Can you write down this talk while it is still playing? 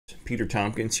Peter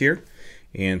Tompkins here,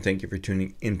 and thank you for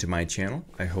tuning into my channel.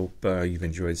 I hope you've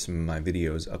enjoyed some of my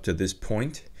videos up to this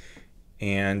point.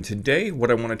 And today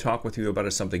what I want to talk with you about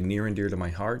is something near and dear to my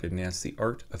heart, and that's the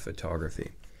art of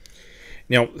photography.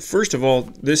 Now, first of all,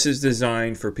 this is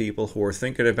designed for people who are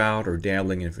thinking about or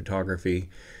dabbling in photography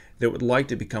that would like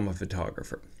to become a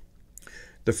photographer.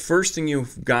 The first thing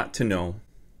you've got to know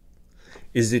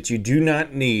is that you do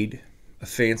not need a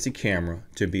fancy camera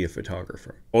to be a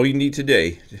photographer. All you need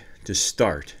today to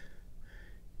start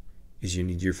is you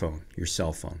need your phone, your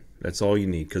cell phone. That's all you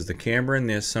need, because the camera in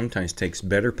this sometimes takes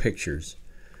better pictures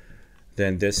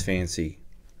than this fancy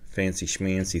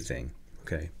schmancy thing.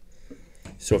 Okay,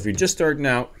 so if you're just starting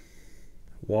out,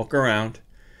 walk around,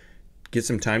 get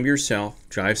some time to yourself,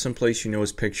 drive someplace you know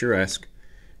is picturesque,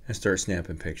 and start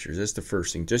snapping pictures. That's the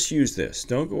first thing. Just use this.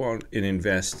 Don't go out and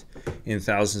invest in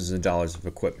thousands of dollars of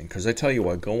equipment, because I tell you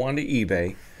what, go onto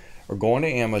eBay or go onto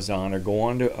Amazon or go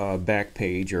onto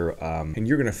Backpage and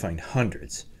you're going to find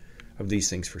hundreds of these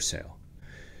things for sale,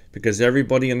 because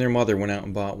everybody and their mother went out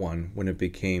and bought one when it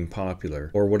became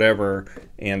popular or whatever,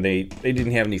 and they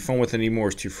didn't have any fun with it anymore.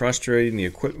 It's too frustrating. The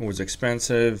equipment was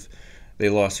expensive. They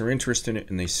lost their interest in it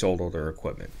and they sold all their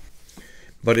equipment.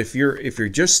 But if you're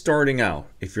just starting out,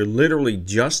 if you're literally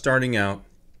just starting out,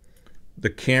 the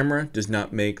camera does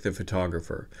not make the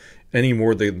photographer any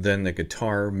more than the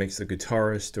guitar makes the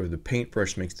guitarist, or the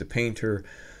paintbrush makes the painter,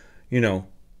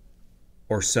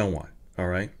 or so on. All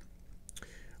right.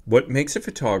 What makes a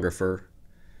photographer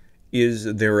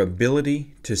is their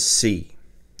ability to see.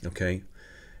 Okay,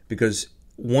 because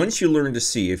once you learn to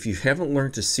see, if you haven't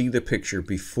learned to see the picture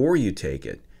before you take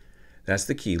it, that's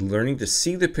the key. Learning to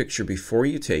see the picture before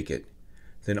you take it,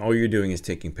 then all you're doing is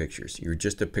taking pictures. You're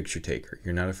just a picture taker.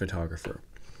 You're not a photographer.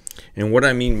 And what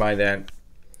I mean by that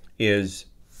is,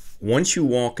 once you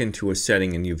walk into a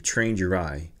setting and you've trained your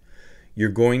eye, you're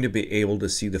going to be able to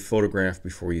see the photograph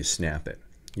before you snap it.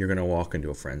 You're going to walk into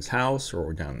a friend's house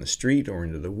or down the street or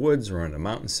into the woods or on a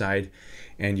mountainside,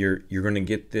 and you're going to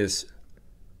get this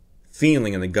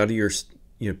feeling in the gut of your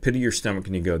pit of your stomach,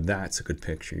 and you go, that's a good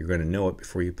picture. You're going to know it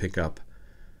before you pick up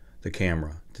the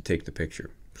camera to take the picture.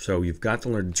 So you've got to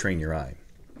learn to train your eye.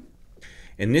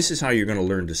 And this is how you're going to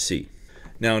learn to see.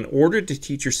 Now, in order to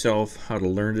teach yourself how to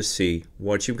learn to see,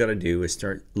 what you've got to do is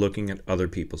start looking at other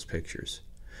people's pictures.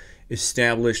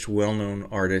 Established, well-known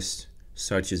artists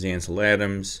such as Ansel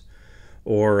Adams,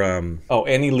 or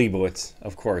Annie Leibovitz,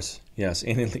 of course. Yes,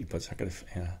 Annie Leibovitz.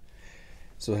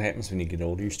 So what happens when you get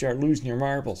older? You start losing your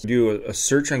marbles. Do a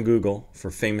search on Google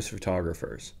for famous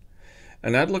photographers.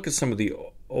 And I'd look at some of the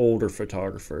older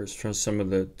photographers, from some of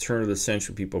the turn of the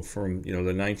century people from the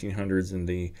 1900s and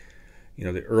the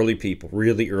early people,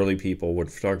 really early people when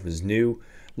photography was new.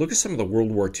 Look at some of the World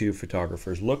War II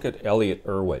photographers. Look at Elliott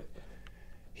Erwitt.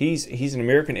 He's an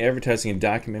American advertising and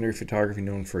documentary photography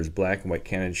known for his black and white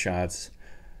candid shots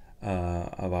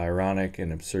of ironic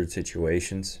and absurd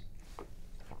situations.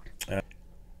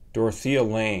 Dorothea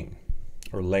Lange,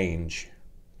 or Lange,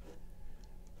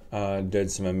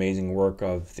 did some amazing work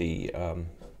of the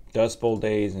Dust Bowl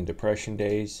days and Depression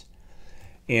days.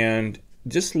 And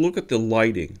just look at the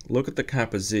lighting, look at the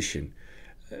composition,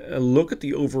 look at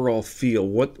the overall feel,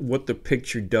 what the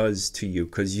picture does to you,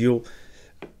 because you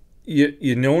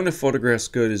know when a photograph's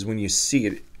good is when you see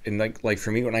it. And like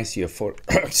for me, when I see a photo,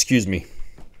 excuse me,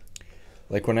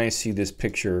 like when I see this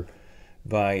picture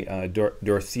by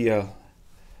Dorothea,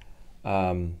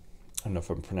 I don't know if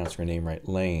I'm pronouncing her name right,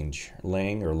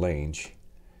 Lange.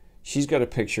 She's got a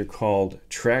picture called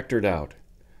Tractored Out,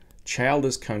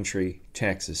 Childless Country,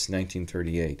 Texas,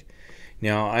 1938.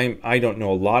 Now, I don't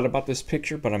know a lot about this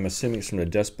picture, but I'm assuming it's from the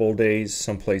Dust Bowl days,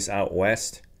 someplace out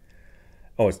west.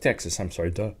 Oh, it's Texas. I'm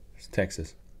sorry, duh. It's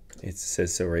Texas. It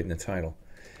says so right in the title.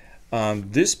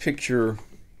 This picture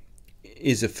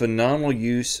is a phenomenal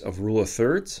use of rule of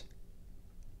thirds.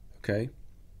 Okay.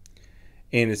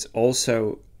 And it's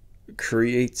also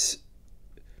creates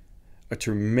a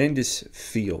tremendous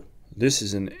feel. This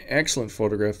is an excellent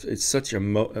photograph. It's such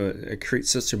it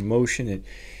creates such emotion.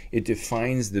 It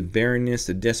defines the barrenness,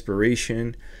 the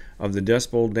desperation of the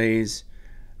Dust Bowl days.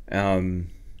 I'm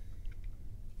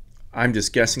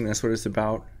just guessing that's what it's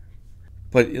about.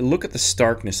 But look at the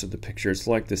starkness of the picture. It's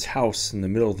like this house in the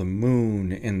middle of the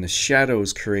moon, and the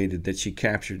shadows created that she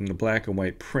captured in the black and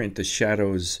white print. The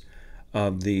shadows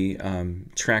of the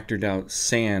tractored out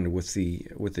sand with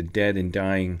the dead and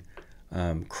dying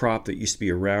crop that used to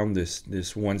be around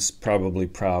this once probably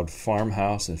proud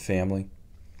farmhouse and family.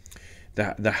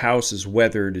 The house is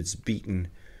weathered, it's beaten,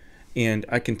 and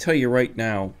I can tell you right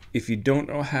now, if you don't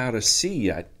know how to see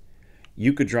yet,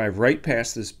 you could drive right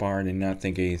past this barn and not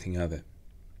think anything of it.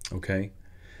 Okay?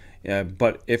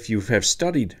 But if you have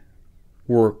studied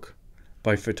work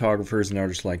by photographers and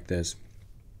artists like this,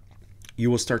 you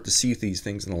will start to see these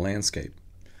things in the landscape.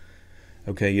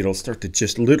 Okay, it'll start to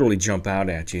just literally jump out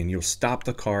at you, and you'll stop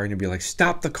the car, and you'll be like,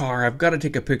 stop the car, I've got to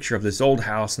take a picture of this old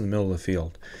house in the middle of the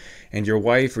field. And your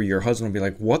wife or your husband will be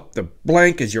like, what the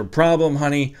blank is your problem,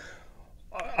 honey?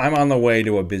 I'm on the way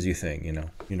to a busy thing,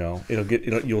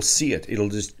 you'll see it. It'll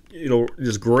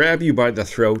just grab you by the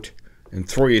throat and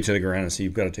throw you to the ground and say,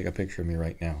 you've got to take a picture of me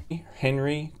right now.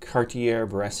 Henri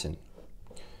Cartier-Bresson.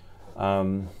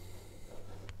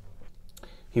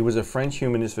 He was a French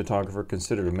humanist photographer,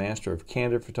 considered a master of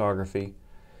candid photography,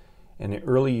 and an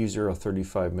early user of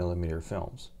 35mm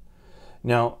films.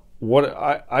 Now,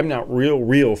 I'm not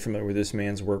real familiar with this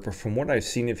man's work, but from what I've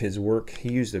seen of his work,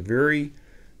 he used a very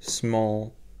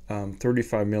small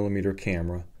 35mm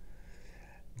camera,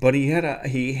 but he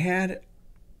had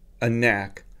a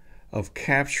knack of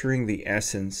capturing the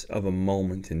essence of a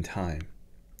moment in time.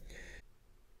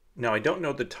 Now, I don't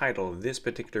know the title of this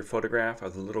particular photograph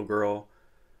of the little girl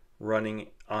running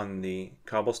on the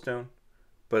cobblestone,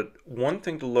 but one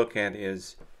thing to look at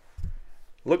is,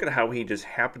 look at how he just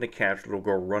happened to capture the little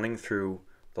girl running through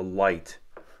the light,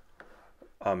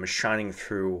 shining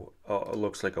through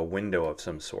looks like a window of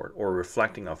some sort, or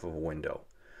reflecting off of a window.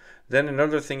 Then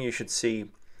another thing you should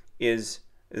see is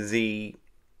the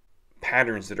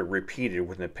patterns that are repeated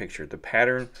within the picture. The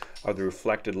pattern of the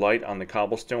reflected light on the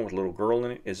cobblestone with a little girl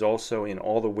in it is also in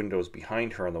all the windows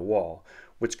behind her on the wall,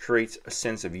 which creates a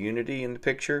sense of unity in the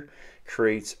picture,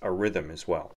 creates a rhythm as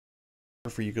well.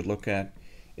 You could look at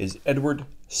is Edward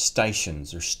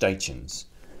Steichens.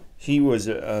 He was,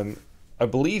 I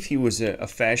believe he was a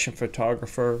fashion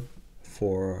photographer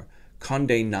for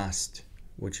Condé Nast,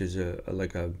 which is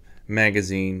like a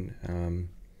magazine,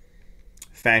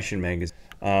 fashion magazine.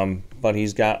 But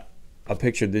he's got a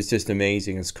picture that's just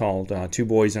amazing. It's called Two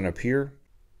Boys on a Pier.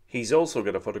 He's also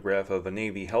got a photograph of a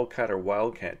Navy Hellcat or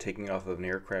Wildcat taking off of an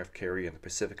aircraft carrier in the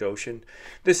Pacific Ocean.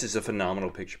 This is a phenomenal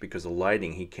picture because the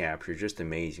lighting he captured is just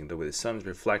amazing. The way the sun's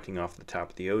reflecting off the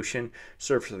top of the ocean,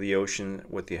 surface of the ocean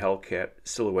with the Hellcat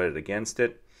silhouetted against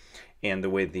it, and the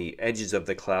way the edges of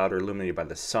the cloud are illuminated by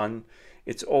the sun.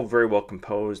 It's all very well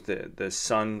composed. The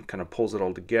sun kind of pulls it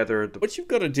all together. What you've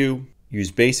got to do,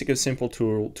 use basic and simple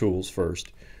tools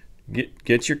first.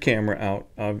 Get your camera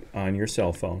out on your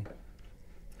cell phone.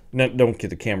 Don't get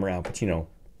the camera out, but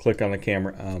click on the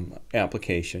camera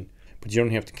application. But you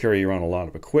don't have to carry around a lot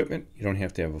of equipment. You don't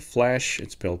have to have a flash.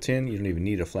 It's built in. You don't even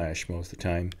need a flash most of the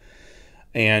time.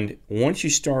 And once you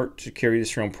start to carry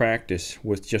this around, practice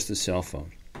with just a cell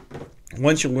phone.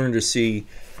 Once you learn to see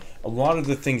a lot of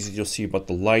the things that you'll see about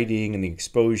the lighting and the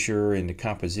exposure and the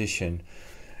composition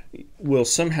will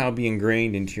somehow be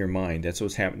ingrained into your mind. That's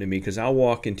what's happened to me, because I'll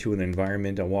walk into an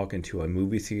environment, I'll walk into a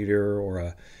movie theater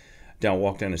or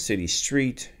walk down a city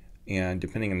street, and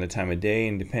depending on the time of day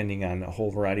and depending on a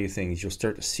whole variety of things, you'll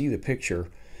start to see the picture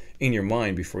in your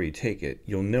mind before you take it.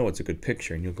 You'll know it's a good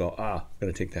picture, and you'll go, I'm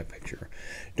going to take that picture.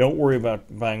 Don't worry about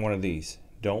buying one of these.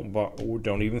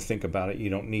 Don't even think about it. You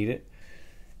don't need it.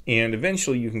 And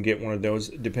eventually you can get one of those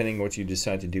depending on what you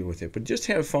decide to do with it. But just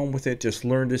have fun with it. Just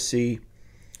learn to see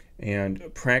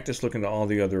and practice looking at all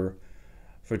the other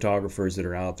photographers that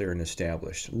are out there and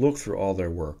established. Look through all their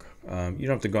work. You don't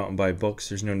have to go out and buy books.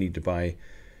 There's no need to buy,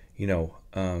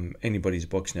 anybody's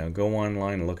books now. Go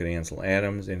online and look at Ansel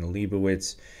Adams, Anna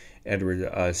Leibovitz, Edward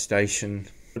Steichen.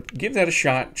 Give that a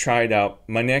shot. Try it out.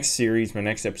 My next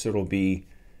episode will be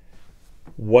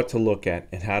what to look at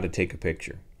and how to take a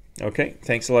picture. Okay?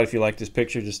 Thanks a lot. If you like this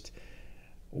picture, just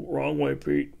wrong way,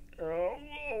 Pete.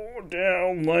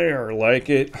 Down there. Like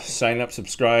it. Sign up,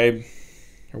 subscribe,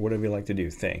 or whatever you like to do.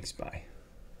 Thanks. Bye.